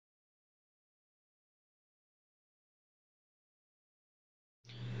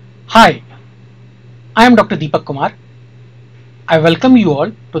Hi, I am Dr. Deepak Kumar. I welcome you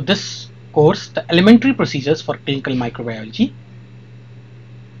all to this course, the Elementary Procedures for Clinical Microbiology.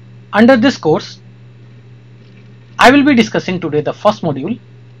 Under this course, I will be discussing today the first module,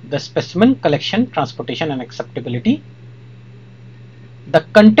 the specimen collection, transportation and acceptability. The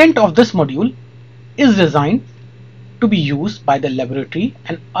content of this module is designed to be used by the laboratory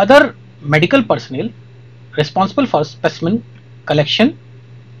and other medical personnel responsible for specimen collection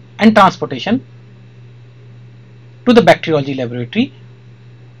and transportation to the bacteriology laboratory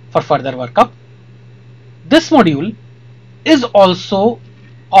for further workup. This module is also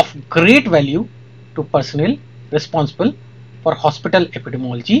of great value to personnel responsible for hospital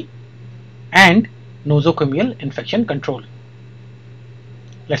epidemiology and nosocomial infection control.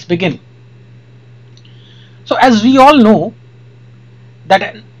 Let's begin. So as we all know that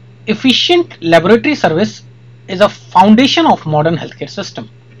an efficient laboratory service is a foundation of modern healthcare system,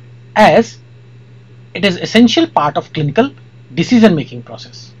 as it is essential part of clinical decision making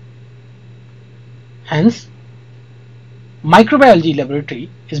process. Hence, microbiology laboratory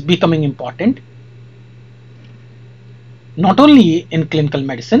is becoming important not only in clinical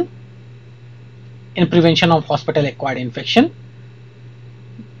medicine, in prevention of hospital acquired infection,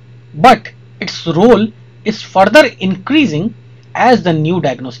 but its role is further increasing as the new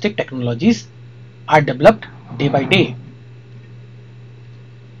diagnostic technologies are developed day by day.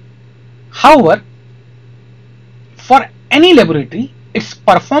 However, for any laboratory, its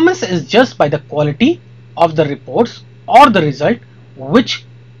performance is judged by the quality of the reports or the result which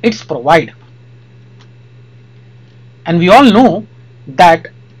it's provide. And we all know that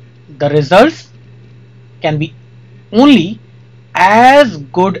the results can be only as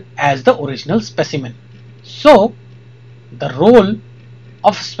good as the original specimen. So the role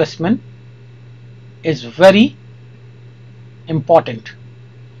of specimen is very important.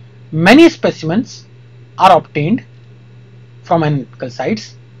 Many specimens are obtained from analytical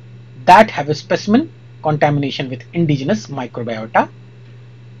sites that have a specimen contamination with indigenous microbiota.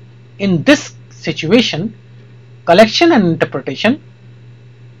 In this situation, collection and interpretation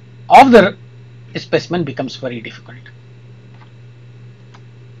of the specimen becomes very difficult.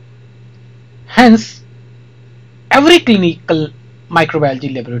 Hence, every clinical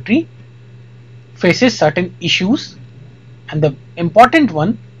microbiology laboratory faces certain issues, and the important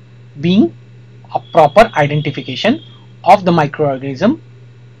one being a proper identification of the microorganism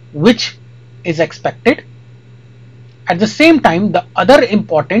which is expected. At the same time, the other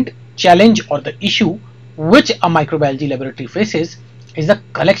important challenge or the issue which a microbiology laboratory faces is the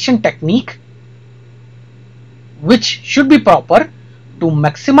collection technique, which should be proper to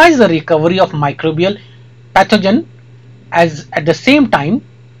maximize the recovery of microbial pathogen, as at the same time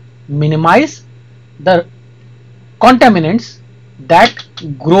minimize the contaminants that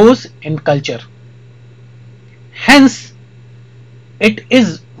grows in culture. Hence, it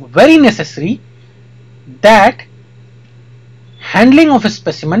is very necessary that handling of a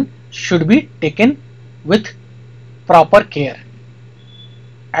specimen should be taken with proper care.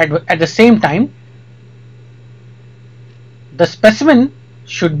 At the same time, the specimen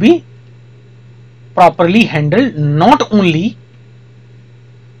should be properly handled not only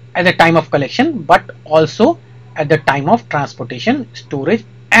at the time of collection but also at the time of transportation, storage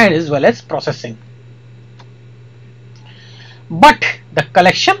and as well as processing. But the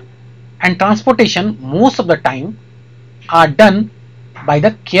collection and transportation most of the time are done by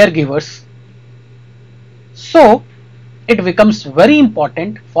the caregivers. So it becomes very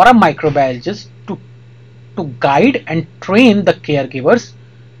important for a microbiologist to guide and train the caregivers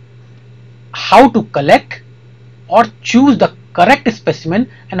how to collect or choose the correct specimen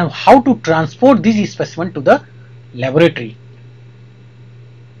and how to transport these specimens to the laboratory.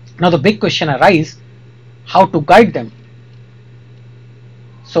 Now the big question arises, how to guide them?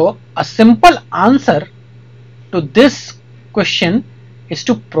 So a simple answer to this question is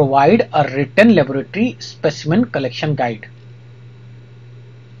to provide a written laboratory specimen collection guide.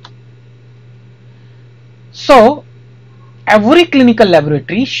 So every clinical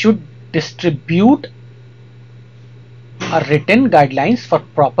laboratory should distribute a written guidelines for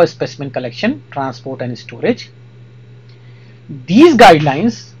proper specimen collection, transport and storage. These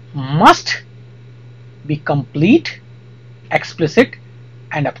guidelines must be complete, explicit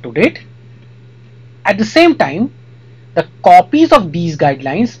and up to date. At the same time, the copies of these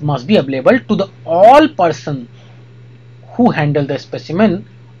guidelines must be available to the all person who handle the specimen,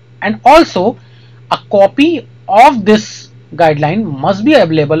 and also a copy of this guideline must be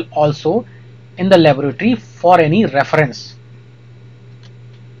available also in the laboratory for any reference.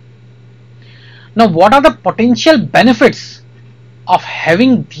 Now, what are the potential benefits of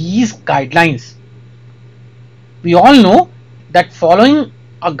having these guidelines. We all know that following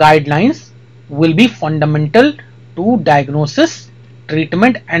a guidelines will be fundamental to diagnosis,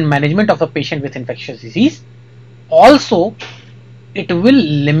 treatment and management of a patient with infectious disease. Also, it will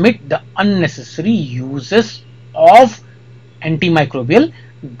limit the unnecessary uses of antimicrobial.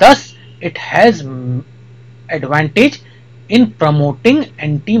 Thus, it has advantage in promoting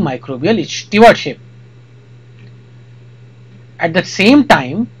antimicrobial stewardship. At the same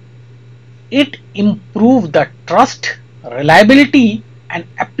time, it improves the trust, reliability and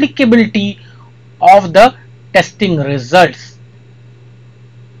applicability of the testing results.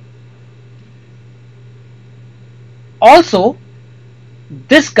 Also,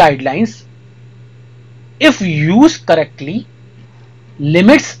 this guidelines, if used correctly,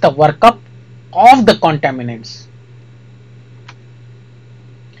 limits the workup of the contaminants.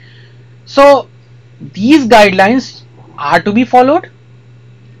 So these guidelines are to be followed,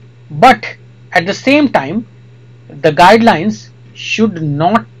 but at the same time the guidelines should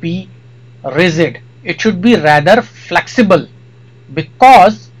not be rigid. It should be rather flexible,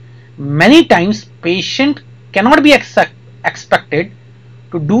 because many times patient cannot be expected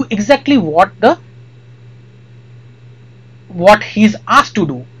to do exactly what he is asked to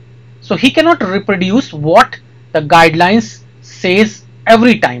do. So he cannot reproduce what the guidelines says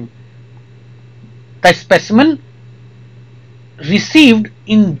every time. The specimen received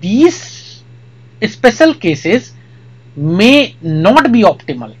in these special cases may not be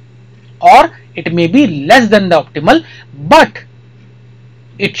optimal, or it may be less than the optimal, but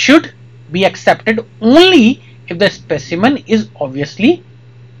it should be accepted only if the specimen is obviously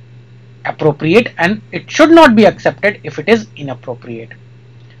appropriate, and it should not be accepted if it is inappropriate.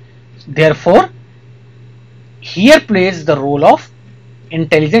 Therefore, here plays the role of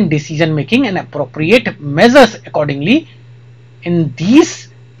intelligent decision making, and appropriate measures accordingly in these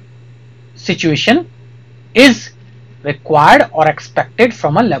situation is required or expected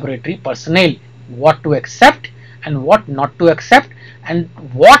from a laboratory personnel. What to accept and what not to accept, and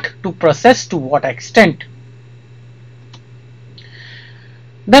what to process to what extent.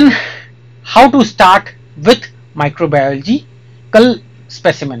 Then how to start with microbiological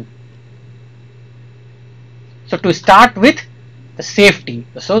specimen. So to start with the safety.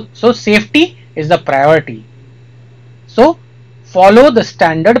 So safety is the priority. So follow the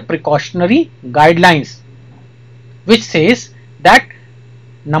standard precautionary guidelines, which says that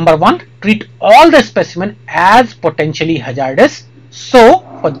number 1, treat all the specimen as potentially hazardous. So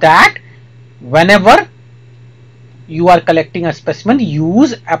for that, whenever you are collecting a specimen,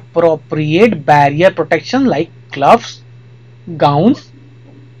 use appropriate barrier protection like gloves, gowns,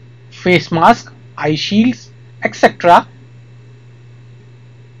 face mask, eye shields, etc.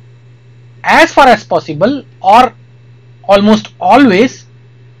 As far as possible, or almost always,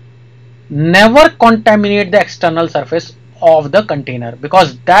 never contaminate the external surface of the container,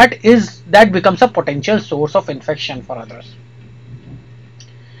 because that becomes a potential source of infection for others.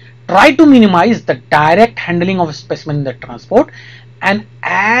 Try to minimize the direct handling of a specimen in the transport, and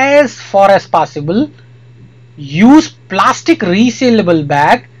as far as possible, use plastic resealable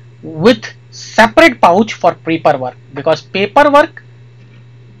bag with separate pouch for paperwork, because paperwork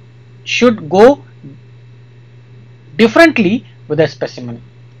should go differently with a specimen.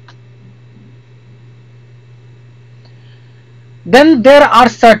 Then there are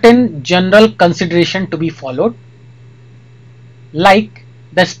certain general considerations to be followed, like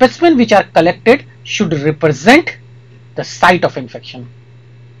the specimen which are collected should represent the site of infection.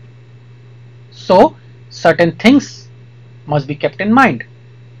 So certain things must be kept in mind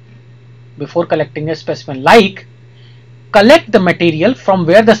before collecting a specimen, like collect the material from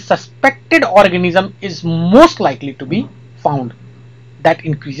where the suspected organism is most likely to be found. That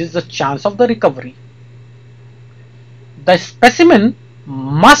increases the chance of the recovery. The specimen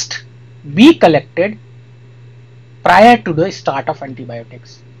must be collected prior to the start of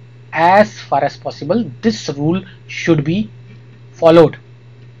antibiotics. As far as possible, this rule should be followed.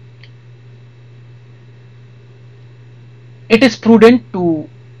 It is prudent to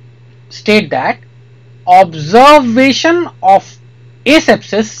state that observation of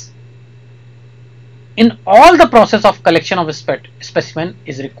asepsis in all the process of collection of a specimen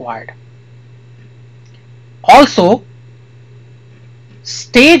is required. Also,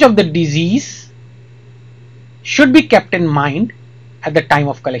 stage of the disease should be kept in mind at the time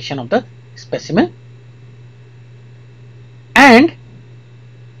of collection of the specimen, and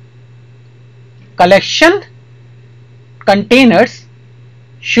collection containers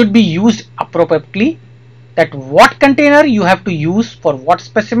should be used appropriately. That what container you have to use for what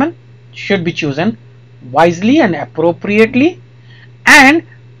specimen should be chosen wisely and appropriately, And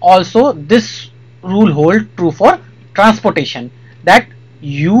also this rule holds true for transportation, that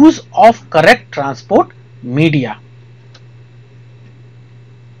use of correct transport media.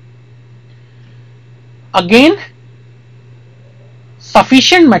 Again,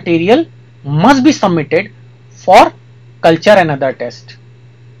 sufficient material must be submitted for culture and other tests.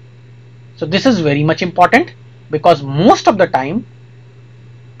 So this is very much important, because most of the time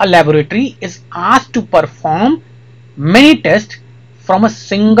a laboratory is asked to perform many tests from a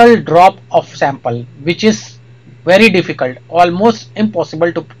single drop of sample, which is very difficult, almost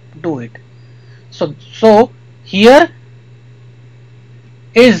impossible to do it. So here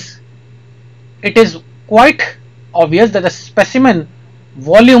it is quite obvious that the specimen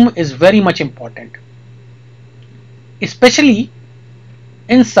volume is very much important, especially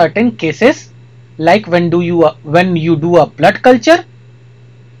in certain cases, like when you do a blood culture,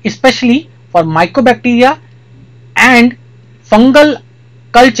 especially for mycobacteria and fungal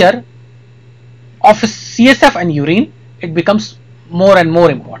culture of CSF and urine, it becomes more and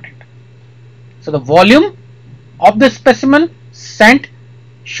more important. So the volume of the specimen sent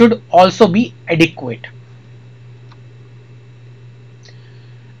should also be adequate.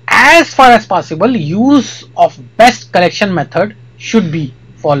 As far as possible, use of best collection method should be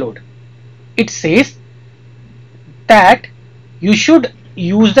followed. It says that you should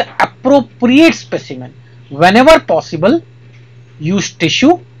use the appropriate specimen. Whenever possible, use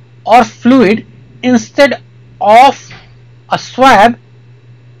tissue or fluid instead of a swab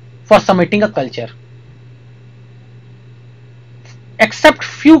for submitting a culture, except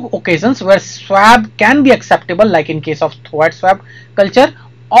few occasions where swab can be acceptable, like in case of throat swab culture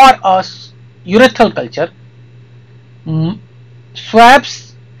or a urethral culture.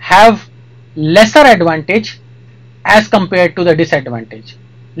 Swabs have lesser advantage as compared to the disadvantage.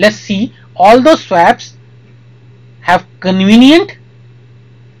 Let's see. Although swabs have an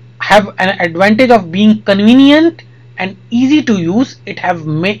advantage of being convenient and easy to use, it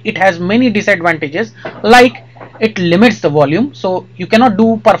has many disadvantages, like it limits the volume, so you cannot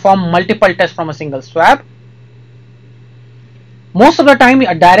perform multiple tests from a single swab. Most of the time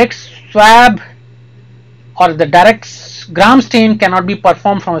a direct swab or the direct gram stain cannot be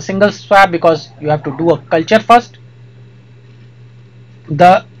performed from a single swab, because you have to do a culture first.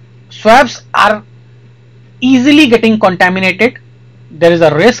 The swabs are easily getting contaminated. There is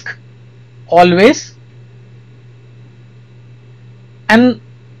a risk always, and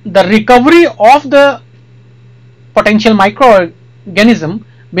the recovery of the potential microorganism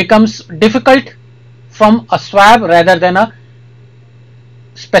becomes difficult from a swab rather than a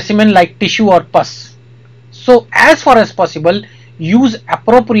specimen like tissue or pus. So as far as possible, use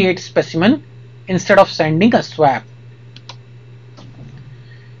appropriate specimen instead of sending a swab.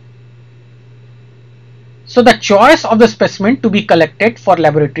 So the choice of the specimen to be collected for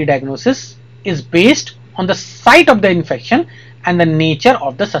laboratory diagnosis is based on the site of the infection and the nature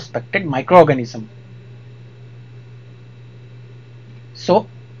of the suspected microorganism. So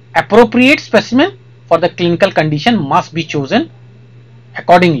appropriate specimen for the clinical condition must be chosen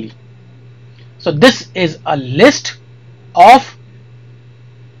accordingly. So this is a list of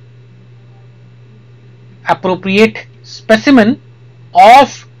appropriate specimen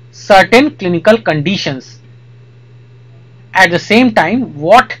of certain clinical conditions. At the same time,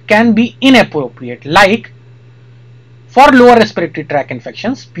 what can be inappropriate, like for lower respiratory tract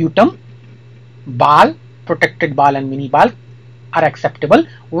infections, sputum, ball, protected ball and mini ball are acceptable,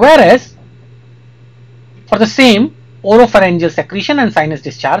 whereas for the same, oropharyngeal secretion and sinus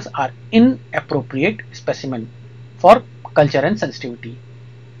discharge are inappropriate specimen for culture and sensitivity.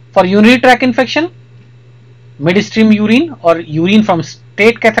 For urinary tract infection, midstream urine or urine from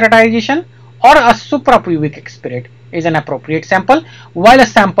straight catheterization or a suprapubic expirate is an appropriate sample, while a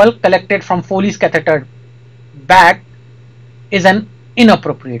sample collected from Foley's catheter bag is an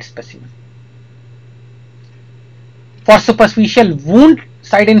inappropriate specimen. For superficial wound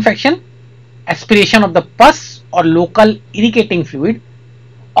site infection, aspiration of the pus or local irrigating fluid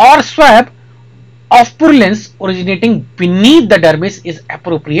or swab of purulence originating beneath the dermis is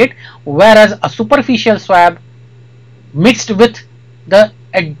appropriate, whereas a superficial swab mixed with the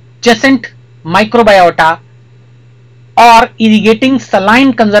adjacent microbiota or irrigating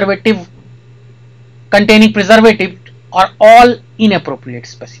saline conservative containing preservative are all inappropriate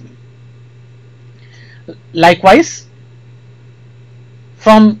specimen. Likewise,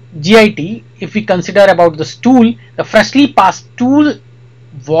 from GIT, if we consider about the stool, the freshly passed stool,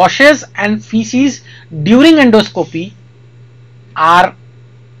 washes and feces during endoscopy are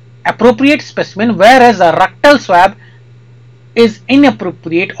appropriate specimen, whereas a rectal swab is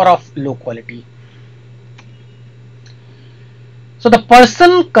inappropriate or of low quality. So the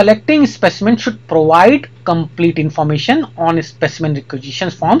person collecting specimen should provide complete information on specimen requisition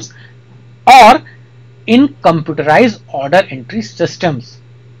forms or in computerized order entry systems.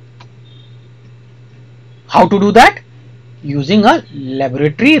 How to do that? Using a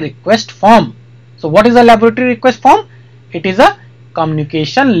laboratory request form. So what is a laboratory request form? It is a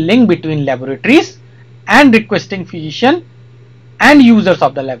communication link between laboratories and requesting physician and users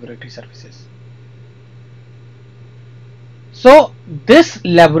of the laboratory services. So this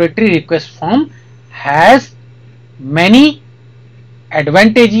laboratory request form has many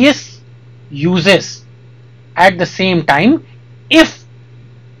advantageous uses. At the same time, if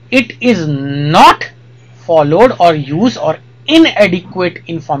it is not followed or used, or inadequate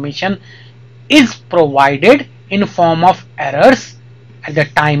information is provided in form of errors at the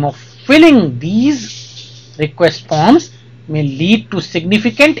time of filling these request forms, may lead to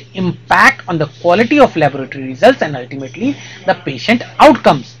significant impact on the quality of laboratory results and ultimately the patient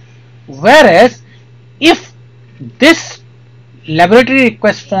outcomes. Whereas if this laboratory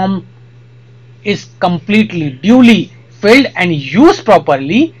request form is completely duly filled and used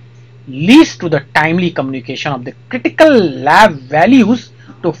properly, leads to the timely communication of the critical lab values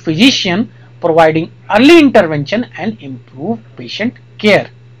to physician, providing early intervention and improved patient care.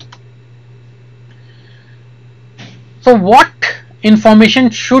 So what information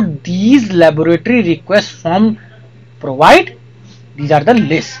should these laboratory request form provide? These are the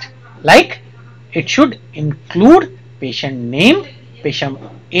list. Like, it should include patient name, patient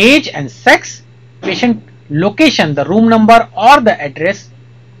age and sex, patient location, the room number or the address,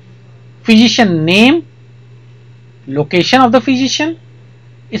 physician name, location of the physician,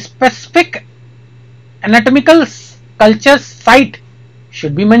 specific anatomical culture site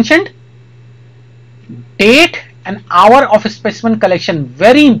should be mentioned, date and hour of specimen collection,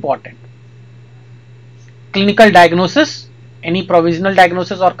 very important, clinical diagnosis, any provisional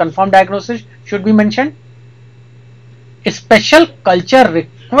diagnosis or confirmed diagnosis should be mentioned, a special culture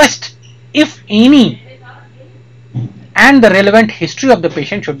request if any, and the relevant history of the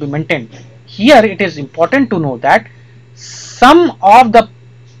patient should be maintained. Here it is important to know that some of the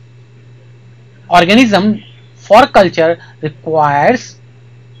organism for culture requires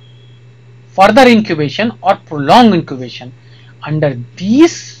further incubation or prolonged incubation. Under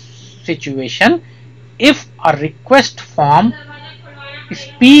these situation, if a request form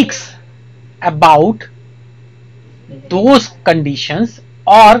speaks about those conditions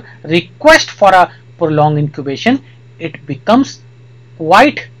or request for a prolonged incubation, it becomes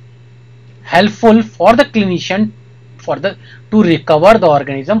quite helpful for the clinician to recover the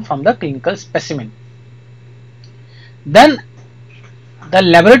organism from the clinical specimen. Then the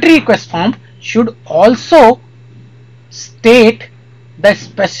laboratory request form should also state the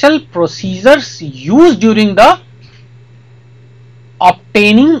special procedures used during the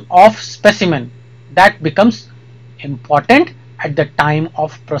obtaining of specimen. That becomes important at the time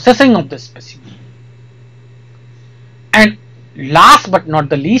of processing of the specimen. And last but not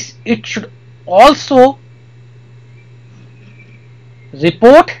the least, it should also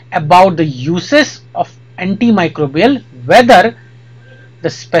report about the uses of antimicrobial, whether the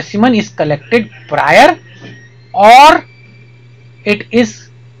specimen is collected prior or it is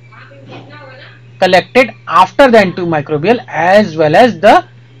collected after the antimicrobial, as well as the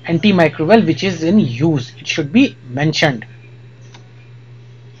antimicrobial which is in use. It should be mentioned.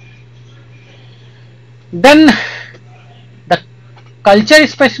 Then the culture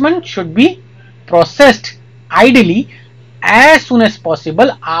specimen should be processed ideally as soon as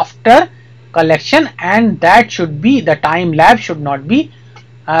possible after collection, and that should be, the time lab should not be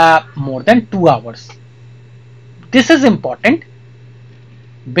more than 2 hours. This is important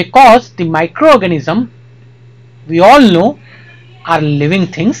because the microorganism, we all know, are living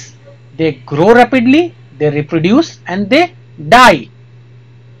things. They grow rapidly, they reproduce and they die.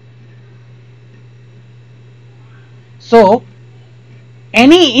 So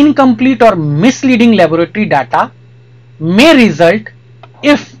any incomplete or misleading laboratory data may result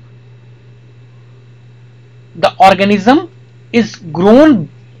if the organism is grown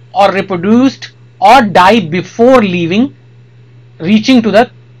or reproduced or die before reaching to the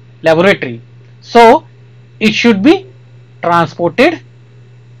laboratory. So it should be transported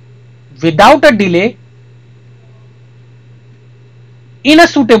without a delay in a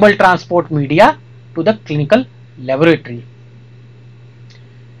suitable transport media to the clinical laboratory.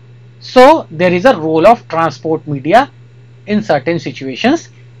 So there is a role of transport media in certain situations.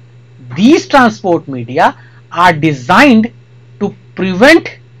 These transport media are designed to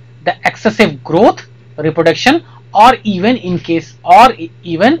prevent the excessive growth, reproduction, or even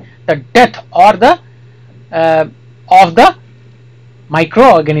the death or the of the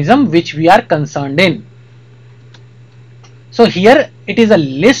microorganism which we are concerned in. So here it is a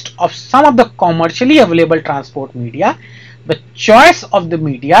list of some of the commercially available transport media. The choice of the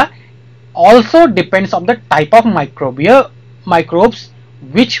media also depends on the type of microbes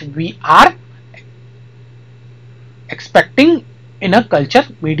which we are expecting in a culture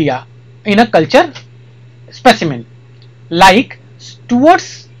media, in a culture specimen. Like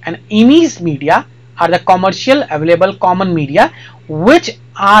Stewart's and Amy's media are the commercial available common media which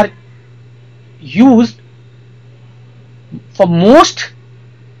are used for most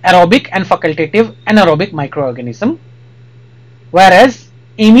aerobic and facultative anaerobic microorganism, whereas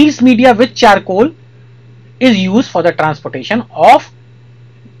Amy's media with charcoal is used for the transportation of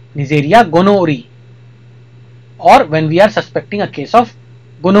Neisseria gonorrhoeae, or when we are suspecting a case of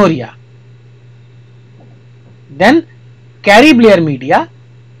gonorrhea. Then Carey Blair media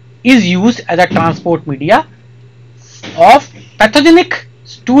is used as a transport media of pathogenic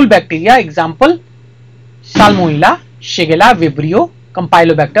stool bacteria, example Salmonella, Shigella, Vibrio,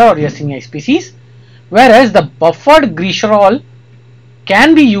 Campylobacter or Yersinia species, whereas the buffered glycerol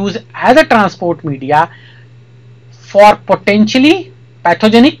can be used as a transport media for potentially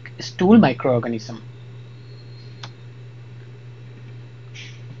pathogenic stool microorganism.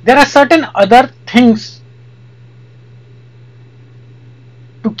 There are certain other things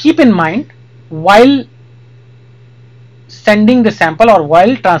to keep in mind while sending the sample or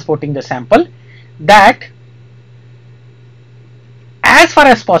while transporting the sample, that as far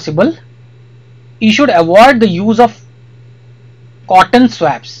as possible you should avoid the use of cotton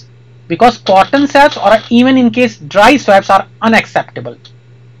swabs, because cotton swabs or even in case dry swabs are unacceptable.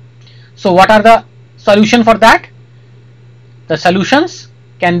 So what are the solution for that? The solutions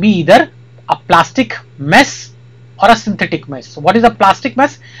can be either a plastic mesh or a synthetic mesh. So what is a plastic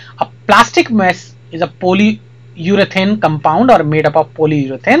mesh? A plastic mesh is a polyurethane compound or made up of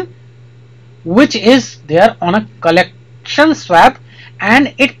polyurethane which is there on a collection swab,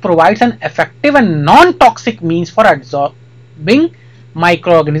 and it provides an effective and non-toxic means for absorbing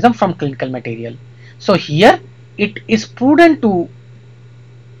microorganisms from clinical material. So here it is prudent to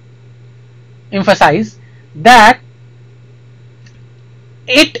emphasize that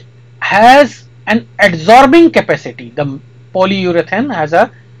it has an adsorbing capacity. The polyurethane has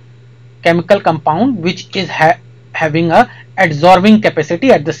a chemical compound which is having a adsorbing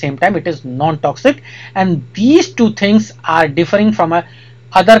capacity, at the same time it is non-toxic, and these two things are differing from a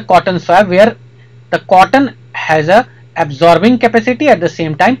other cotton swab where the cotton has a absorbing capacity, at the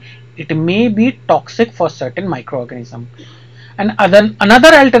same time it may be toxic for certain microorganisms. And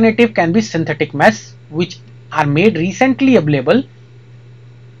another alternative can be synthetic mesh, which are made recently available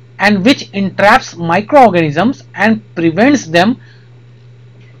and which entraps microorganisms and prevents them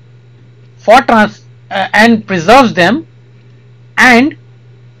for and preserves them, and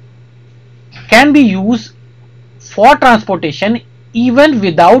can be used for transportation even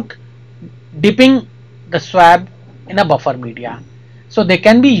without dipping the swab in a buffer media. So they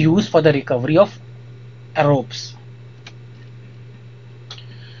can be used for the recovery of aerobes.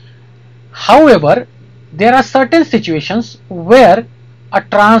 However, there are certain situations where a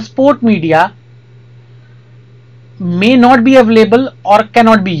transport media may not be available or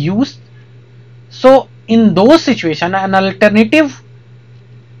cannot be used. So in those situations, an alternative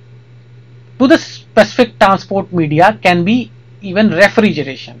to the specific transport media can be even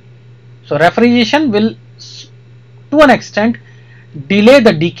refrigeration. So refrigeration will to an extent delay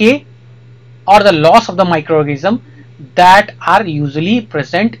the decay or the loss of the microorganism that are usually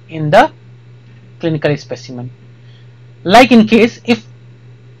present in the clinical specimen. Like in case if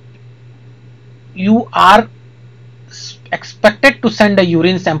you are expected to send a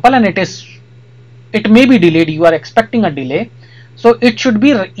urine sample and it may be delayed, you are expecting a delay, so it should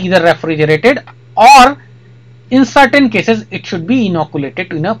be either refrigerated or in certain cases it should be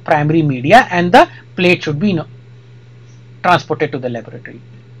inoculated in a primary media and the plate should be transported to the laboratory.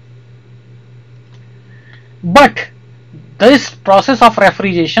 But this process of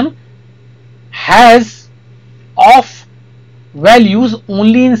refrigeration has of values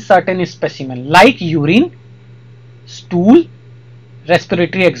only in certain specimens like urine, stool,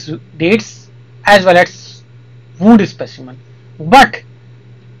 respiratory exudates as well as wound specimen, but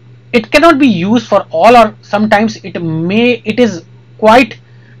it cannot be used for all, or sometimes it is quite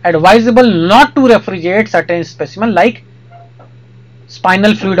advisable not to refrigerate certain specimen like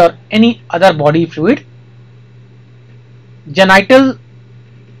spinal fluid or any other body fluid, genital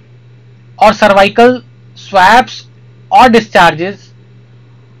or cervical swabs or discharges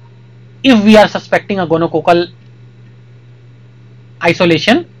if we are suspecting a gonococcal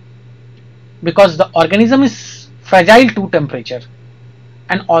isolation, because the organism is fragile to temperature.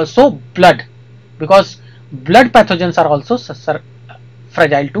 and also blood, because blood pathogens are also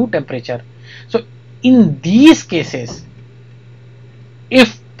fragile to temperature. So in these cases,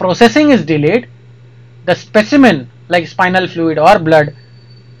 if processing is delayed, the specimen like spinal fluid or blood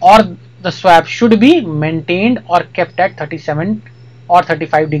or the swab should be maintained or kept at 37 or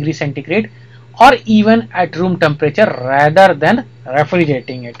 35 degrees centigrade or even at room temperature rather than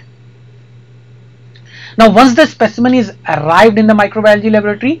refrigerating it. Now once the specimen is arrived in the microbiology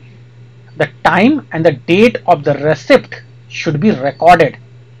laboratory, the time and the date of the receipt should be recorded.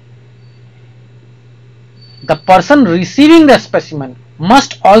 The person receiving the specimen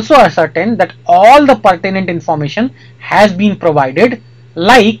must also ascertain that all the pertinent information has been provided,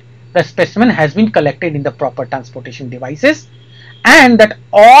 like the specimen has been collected in the proper transportation devices and that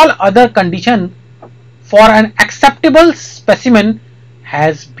all other conditions for an acceptable specimen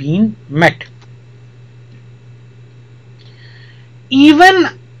has been met.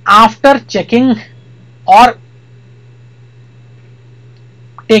 Even after checking or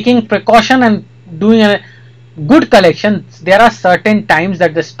taking precaution and doing a good collection, there are certain times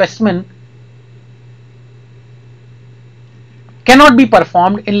that the specimen cannot be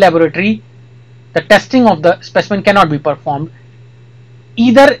performed in laboratory. The testing of the specimen cannot be performed.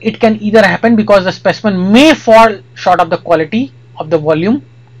 Either it can either happen because the specimen may fall short of the quality of the volume,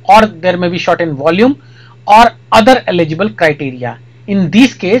 or there may be short in volume or other eligible criteria. In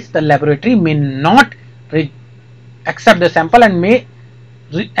this case, the laboratory may not accept the sample and may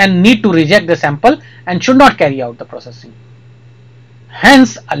need to reject the sample and should not carry out the processing.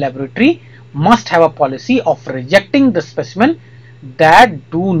 Hence, a laboratory must have a policy of rejecting the specimen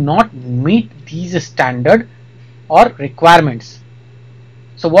that do not meet these standard or requirements.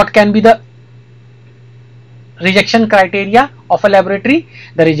 So what can be the rejection criteria of a laboratory?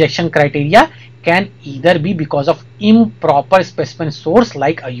 The rejection criteria can either be because of improper specimen source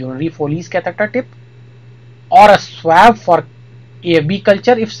like a urinary Foley's catheter tip, or a swab for AFB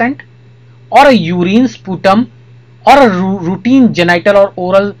culture if sent, or a urine sputum, or a routine genital or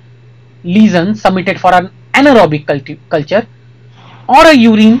oral lesion submitted for an anaerobic culture, or a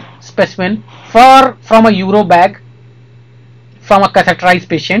urine specimen from a uro bag from a catheterized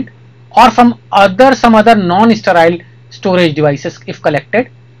patient, or from some other non-sterile storage devices if collected,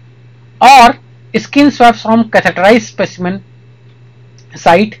 or skin swabs from catheterized specimen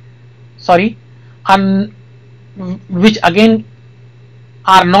site, which again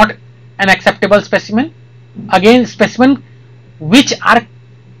are not an acceptable specimen. Again, specimen which are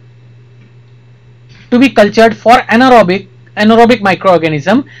to be cultured for anaerobic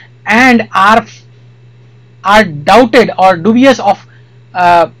microorganism and are doubted or dubious of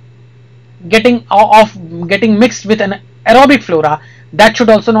getting mixed with an aerobic flora, that should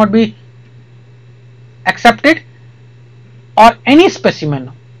also not be accepted. Or any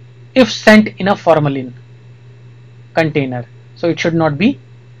specimen if sent in a formalin container, so it should not be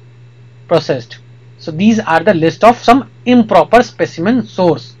processed. So these are the list of some improper specimen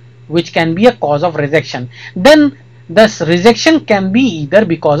source which can be a cause of rejection. Then this rejection can be either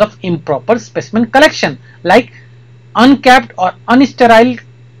because of improper specimen collection like uncapped or unsterile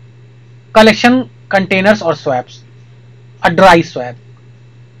collection containers or swabs, a dry swab,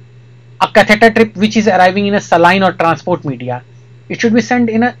 a catheter tip which is arriving in a saline or transport media, it should be sent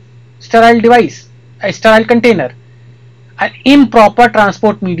in a sterile device, a sterile container. An improper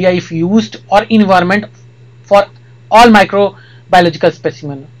transport media if used or environment for all microbiological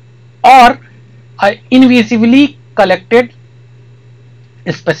specimen, or invasively collected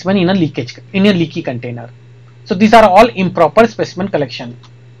specimen in a leaky container. So these are all improper specimen collection.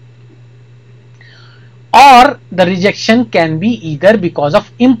 Or the rejection can be either because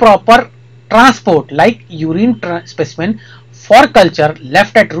of improper transport like urine specimen for culture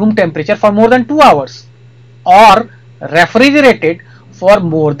left at room temperature for more than 2 hours, or refrigerated for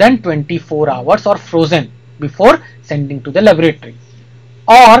more than 24 hours or frozen before sending to the laboratory,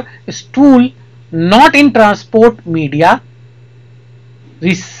 or stool not in transport media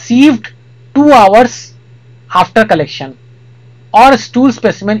received 2 hours after collection, or stool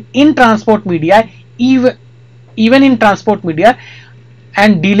specimen in transport media even in transport media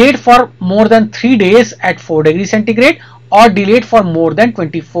and delayed for more than 3 days at 4 degrees centigrade, or delayed for more than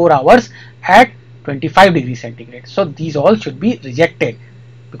 24 hours at 25 degrees centigrade. So these all should be rejected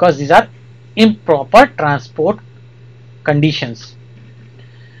because these are improper transport conditions.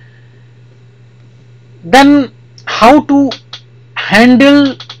 Then how to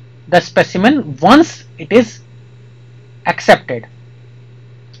handle the specimen once it is accepted?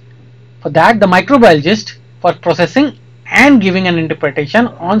 For that, the microbiologist, for processing and giving an interpretation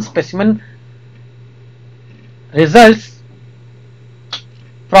on specimen results,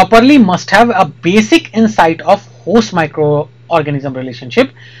 properly must have a basic insight of host microorganism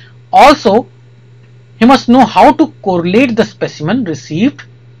relationship. Also, he must know how to correlate the specimen received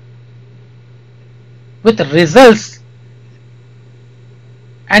with results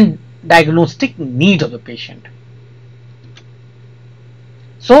and diagnostic needs of the patient.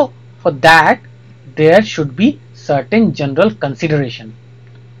 So for that there should be certain general consideration.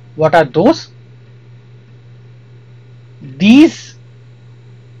 What are those? These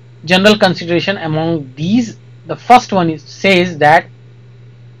general consideration, among these, the first one says that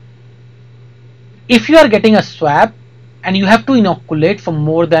if you are getting a swab and you have to inoculate for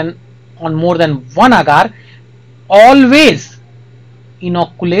more than one agar, always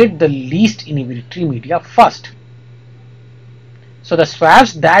inoculate the least inhibitory media first. So the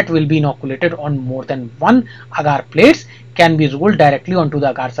swabs that will be inoculated on more than one agar plates can be rolled directly onto the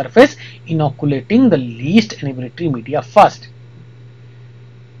agar surface, inoculating the least inhibitory media first.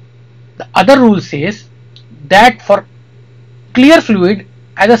 The other rule says that for clear fluid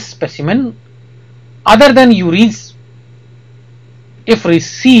as a specimen other than urines, if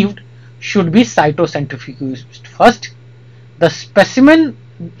received, should be cytocentrifuged first. The specimen,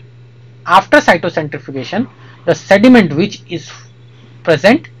 after cytocentrifugation, the sediment which is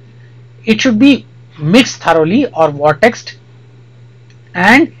present, it should be mixed thoroughly or vortexed,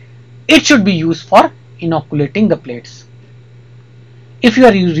 and it should be used for inoculating the plates. If you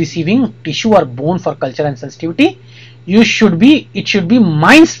are receiving tissue or bone for culture and sensitivity, it should be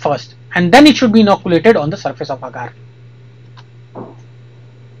minced first and then it should be inoculated on the surface of agar.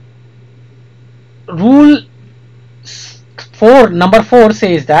 Rule number 4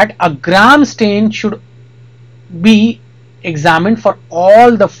 says that a gram stain should be examined for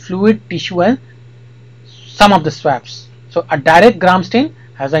all the fluid, tissue and some of the swabs. So a direct gram stain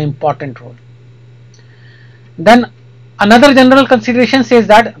has an important role. Then another general consideration says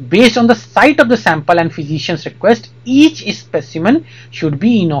that based on the site of the sample and physician's request, each specimen should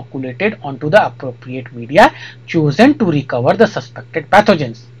be inoculated onto the appropriate media chosen to recover the suspected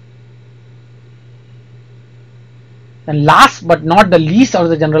pathogens. And last but not the least of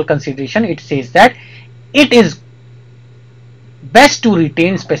the general consideration, it says that it is best to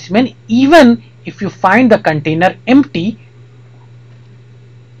retain specimen even if you find the container empty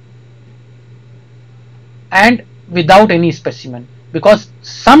and without any specimen, because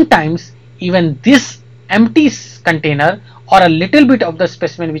sometimes even this empty container or a little bit of the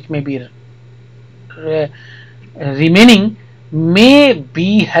specimen which may be remaining may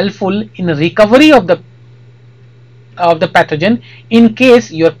be helpful in recovery of the pathogen in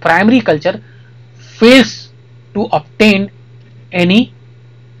case your primary culture fails to obtain any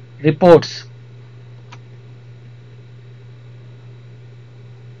reports.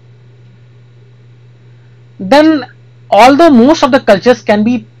 Then, although most of the cultures can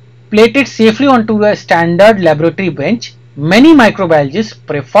be plated safely onto a standard laboratory bench, many microbiologists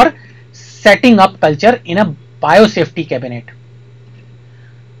prefer setting up culture in a biosafety cabinet.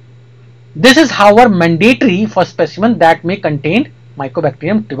 This is however mandatory for specimens that may contain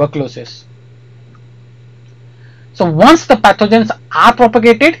Mycobacterium tuberculosis. So once the pathogens are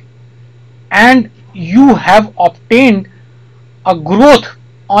propagated and you have obtained a growth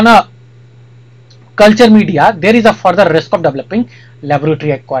on a culture media, there is a further risk of developing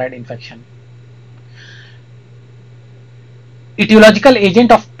laboratory acquired infection. Etiological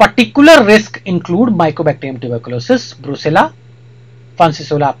agent of particular risk include Mycobacterium tuberculosis, Brucella,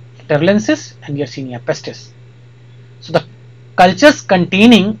 Fancisola pterolensis and Yersinia pestis. So the cultures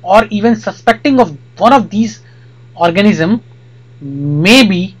containing or even suspecting of one of these organisms may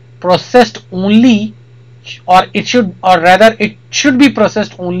be processed only, or it should be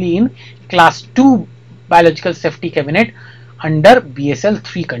processed only in class 2 biological safety cabinet under BSL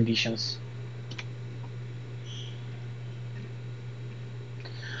 3 conditions.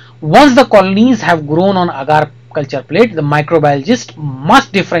 Once the colonies have grown on agar culture plate, the microbiologist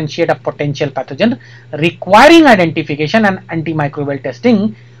must differentiate a potential pathogen requiring identification and antimicrobial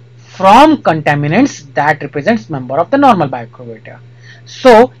testing from contaminants that represents member of the normal microbiota.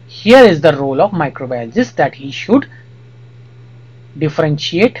 So here is the role of microbiologist, that he should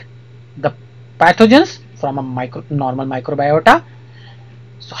differentiate the pathogens from a normal microbiota.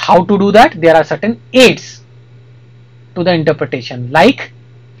 So how to do that? There are certain aids to the interpretation, like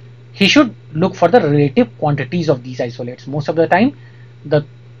he should look for the relative quantities of these isolates. Most of the time the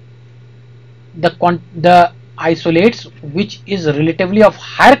isolates which is relatively of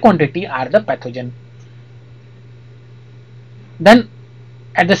higher quantity are the pathogen. Then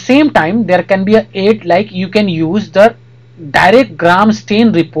at the same time there can be a aid, like you can use the direct gram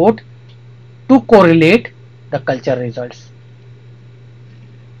stain report to correlate the culture results.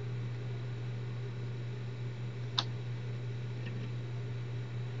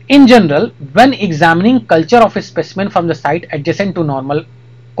 In general, when examining culture of a specimen from the site adjacent to normal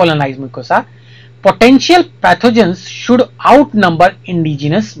colonized mucosa, potential pathogens should outnumber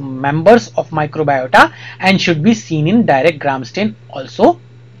indigenous members of microbiota and should be seen in direct gram stain also.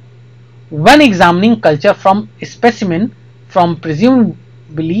 When examining culture from a specimen from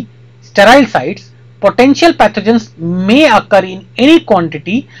presumably sterile sites, potential pathogens may occur in any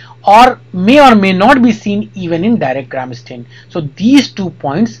quantity or may not be seen even in direct gram stain. So these 2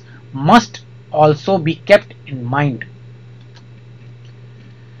 points must also be kept in mind.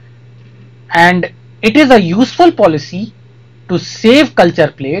 And it is a useful policy to save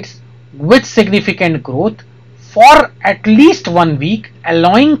culture plates with significant growth for at least 1 week,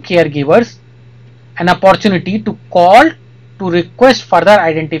 allowing caregivers an opportunity to call to request further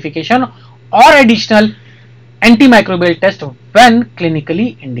identification or additional antimicrobial test when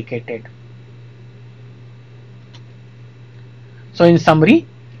clinically indicated. So in summary,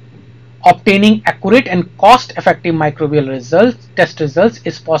 obtaining accurate and cost-effective microbial test results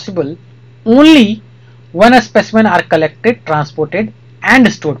is possible only when a specimen are collected, transported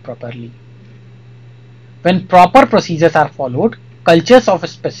and stored properly. When proper procedures are followed, cultures of a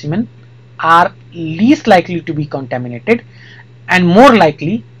specimen are least likely to be contaminated and more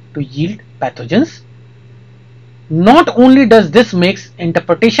likely to yield pathogens. Not only does this make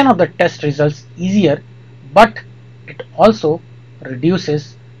interpretation of the test results easier, but it also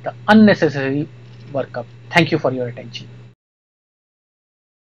reduces the unnecessary workup. Thank you for your attention.